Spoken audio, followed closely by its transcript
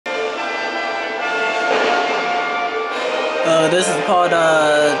This is part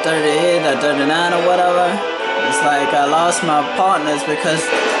 38 or 39 or whatever. It's like I lost my partners because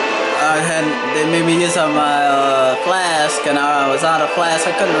they made me use up my flask, and I was out of flask.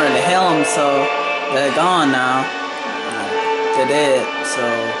 I couldn't really heal them, so they're gone now. They did, so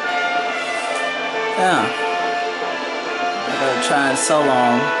yeah. I gotta try and sell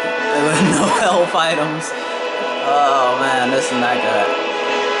them with no health items. Oh man, this is not good.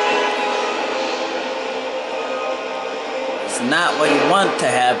 It's not what you want to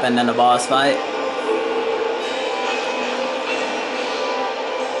happen in a boss fight.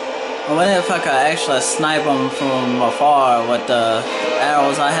 I wonder if I could actually snipe them from afar with the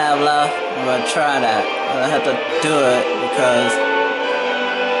arrows I have left. I'm gonna try that. I have to do it because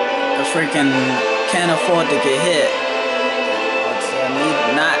I freaking can't afford to get hit. I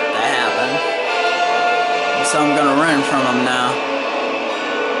need not to happen. So I'm gonna run from them now.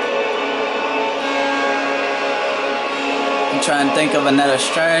 I'm trying to think of another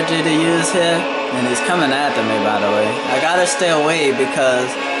strategy to use here. And he's coming after me, by the way. I gotta stay away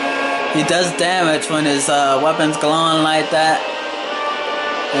because he does damage when his weapon's glowing like that.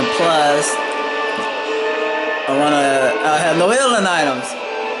 And plus, I have no healing items.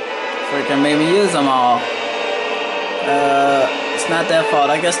 Freaking made me use them all. It's not their fault.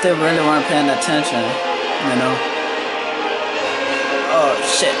 I guess they really weren't paying attention, you know. Oh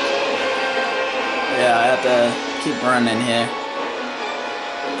shit. Yeah, I have to keep running here.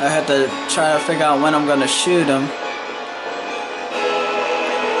 I have to try to figure out when I'm gonna shoot him.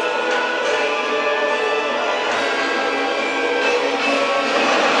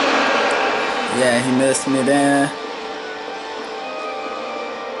 Yeah, he missed me there.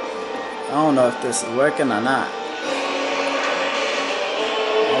 I don't know if this is working or not.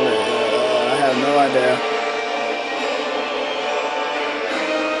 I have no idea.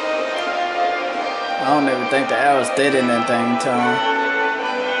 I don't even think the arrows did anything to him.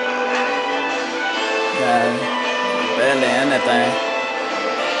 Yeah, barely anything.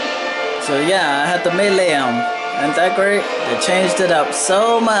 So yeah, I had to melee him. Isn't that great? They changed it up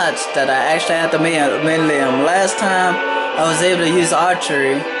so much that I actually had to melee him. Last time I was able to use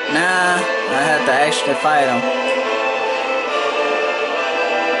archery. Nah, I had to actually fight him.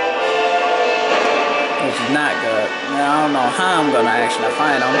 Which is not good. Now, I don't know how I'm gonna actually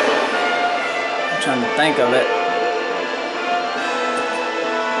fight him. I'm trying to think of it.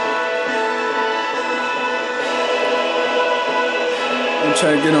 I'm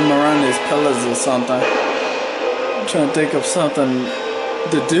trying to get him around these pillars or something. I'm trying to think of something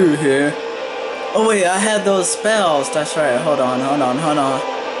to do here. Oh wait, I had those spells. That's right. Hold on.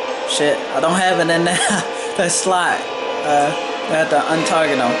 Shit, I don't have it in there. That slot. I have to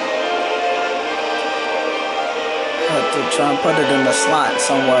untarget them. I have to try and put it in the slot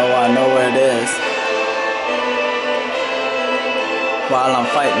somewhere where I know where it is. While I'm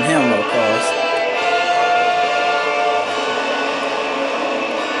fighting him, of course.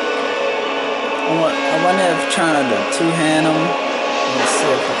 I wonder if trying to two-hand him. Let's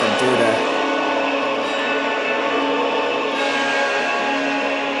see if I can do that.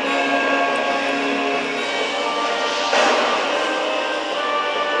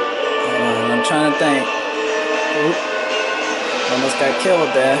 I'm trying to think. Oop. Almost got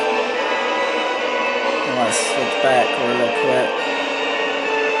killed there. I'm gonna switch back real quick.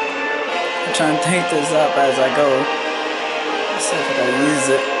 I'm trying to think this up as I go. Let's see if I can use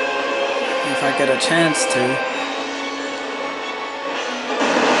it. If I get a chance to.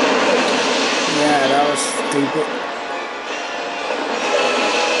 Yeah, that was stupid.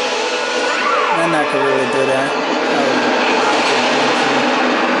 Then I could really do that.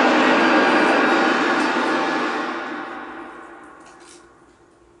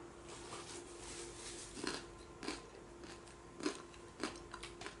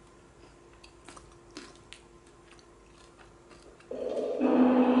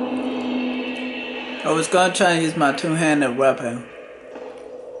 I was gonna try and use my two-handed weapon.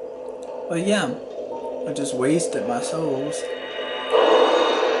 But yeah, I just wasted my souls.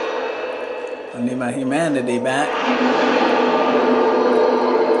 I need my humanity back.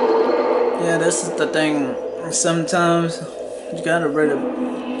 Yeah, this is the thing. Sometimes you gotta really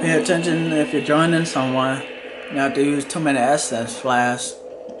pay attention if you're joining someone. You have to use too many essence flasks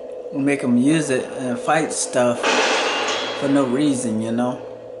and make them use it and fight stuff for no reason, you know.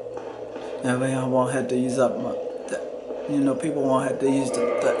 That way I won't have to use up people won't have to use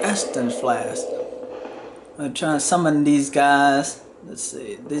the essence flask. I'm trying to summon these guys. Let's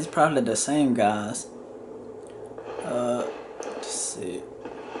see, these are probably the same guys. Let's see.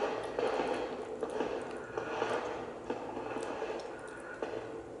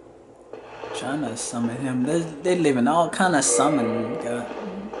 trying to summon him. They're leaving all kind of summon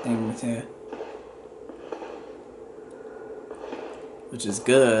things here, which is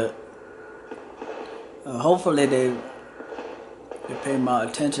good. Hopefully they pay more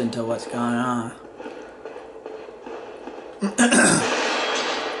attention to what's going on.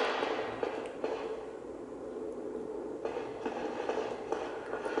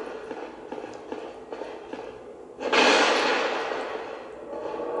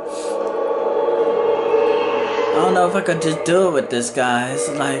 I don't know if I could just do it with this guy. It's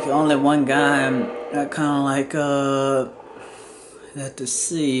like only one guy. I kind of like have to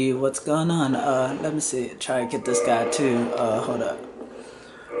see what's going on. Let me see. Try to get this guy too. Hold up.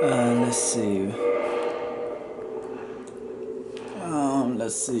 Let's see.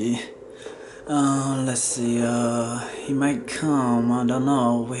 Let's see. Let's see. He might come. I don't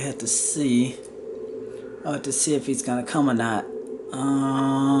know. We have to see. To see if he's gonna come or not.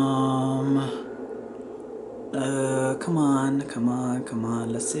 Come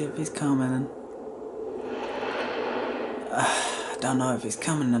on. Let's see if he's coming. I don't know if he's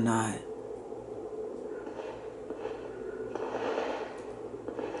coming or not.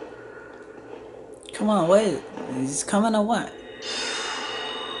 Come on, wait. He's coming or what?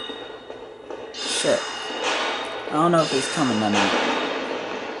 Shit. I don't know if he's coming or not.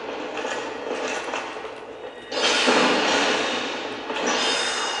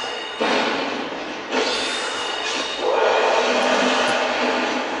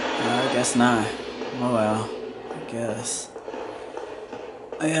 I guess not. Oh well. I guess.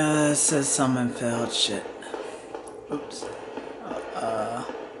 Yeah, it says summon failed. Shit. Oops.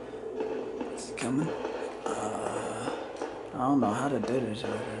 Is he coming? I don't know how to do this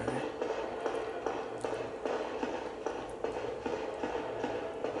right here.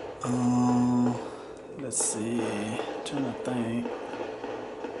 Let's see. I'm trying to think.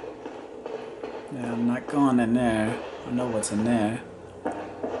 Yeah, I'm not going in there. I know what's in there.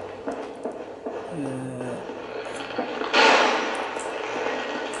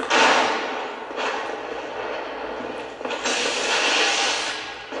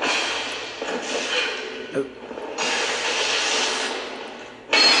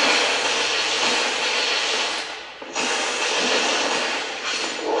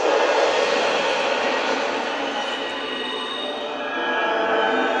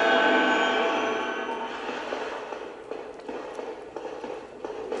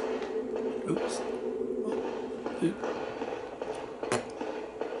 Oops.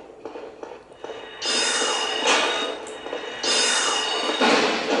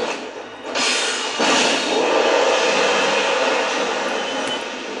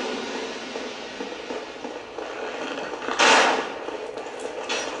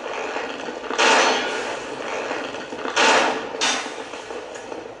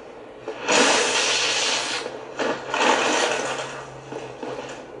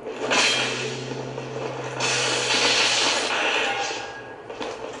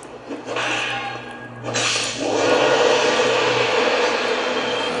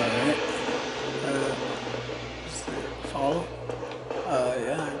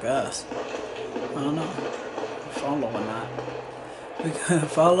 I don't know. Follow or not. We can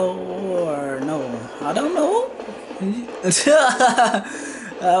follow or no. I don't know.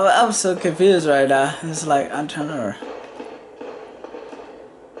 I'm so confused right now. It's like I'm trying to.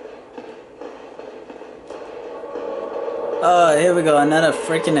 Oh, here we go. Another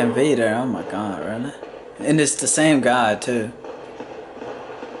freaking invader. Oh my god, really? And it's the same guy too.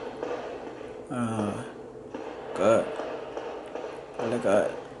 Good. Really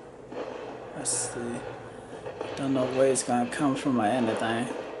good. Let's see. Don't know where it's gonna come from or anything.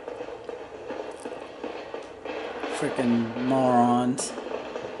 Freaking morons.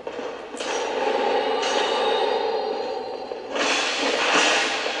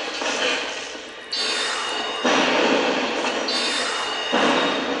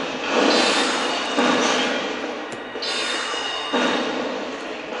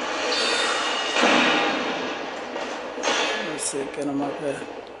 Let's see, get him up here.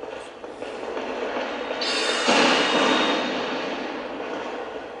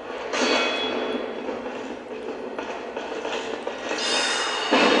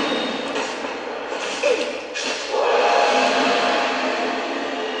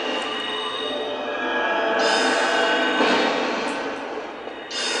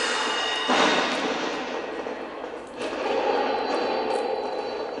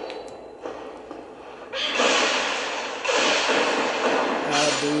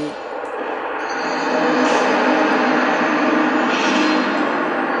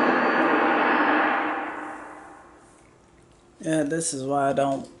 Yeah, this is why I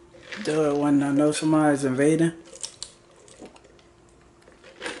don't Do it when I know somebody's invading.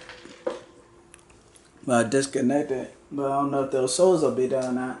 But I disconnected. But I don't know if those souls will be there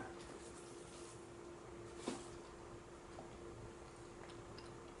or not.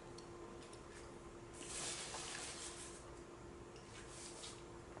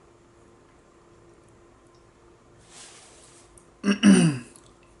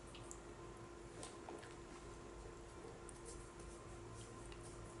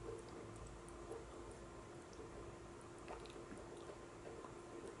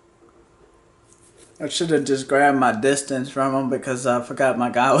 I should have just grabbed my distance from him because I forgot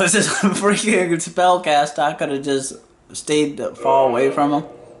my guy was a freaking spellcaster. I could have just stayed far away from him.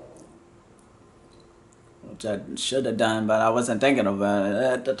 Which I should have done, but I wasn't thinking about it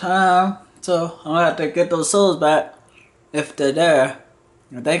at the time. So I'm gonna have to get those souls back if they're there.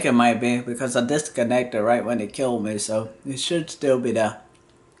 I think it might be because I disconnected right when it killed me, so it should still be there.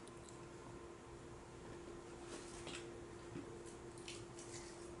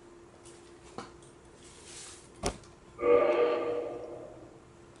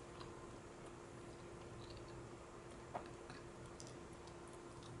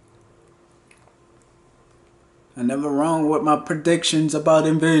 I'm never wrong with my predictions about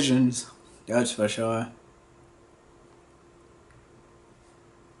invasions. That's for sure.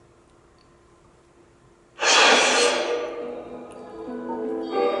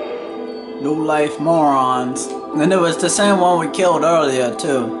 New life morons. And it was the same one we killed earlier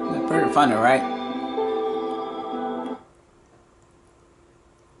too. It's pretty funny, right?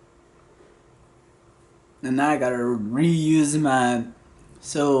 And now I gotta reuse my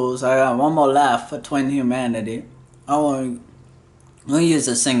souls. I got one more left for Twin Humanity. I'll use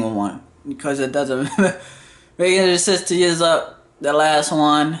a single one because it doesn't make any sense to use up the last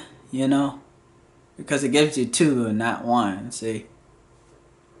one, you know, because it gives you two and not one. See.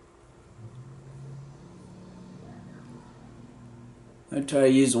 I try to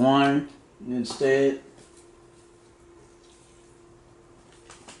use one instead.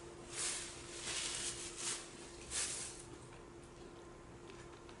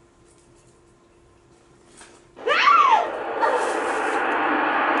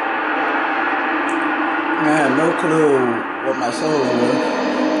 I have no clue what my souls were.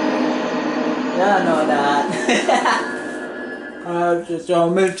 Yeah, I know that. I just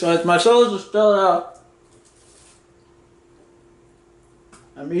don't make sense. My souls are still out.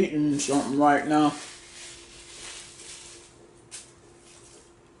 I'm eating something right now.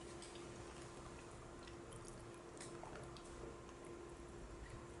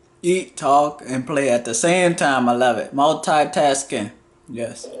 Eat, talk, and play at the same time. I love it. Multitasking.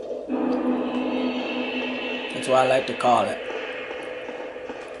 Yes. That's what I like to call it.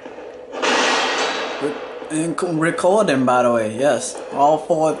 And recording, by the way. Yes. All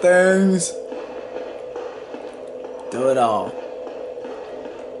four things. Do it all.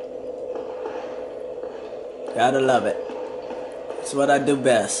 Gotta love it. It's what I do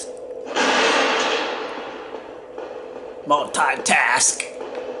best. Multitask.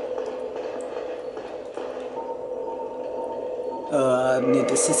 I need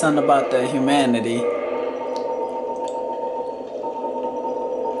to see something about the humanity.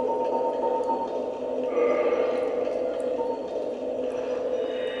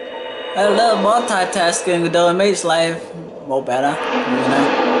 I love multitasking, though it makes life more better, you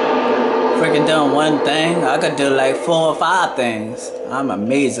know. Freaking doing one thing, I could do like 4 or 5 things. I'm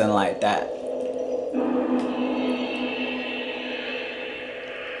amazing like that.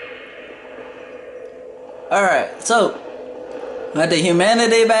 Alright, so got the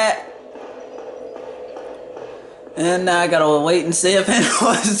humanity back. And now I gotta wait and see if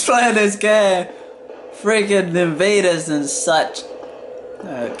anyone's playing this game. Freaking invaders and such.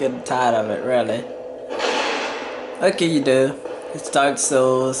 Getting tired of it, really. What can you do? It's Dark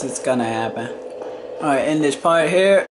Souls, it's gonna happen. Alright, in this part here.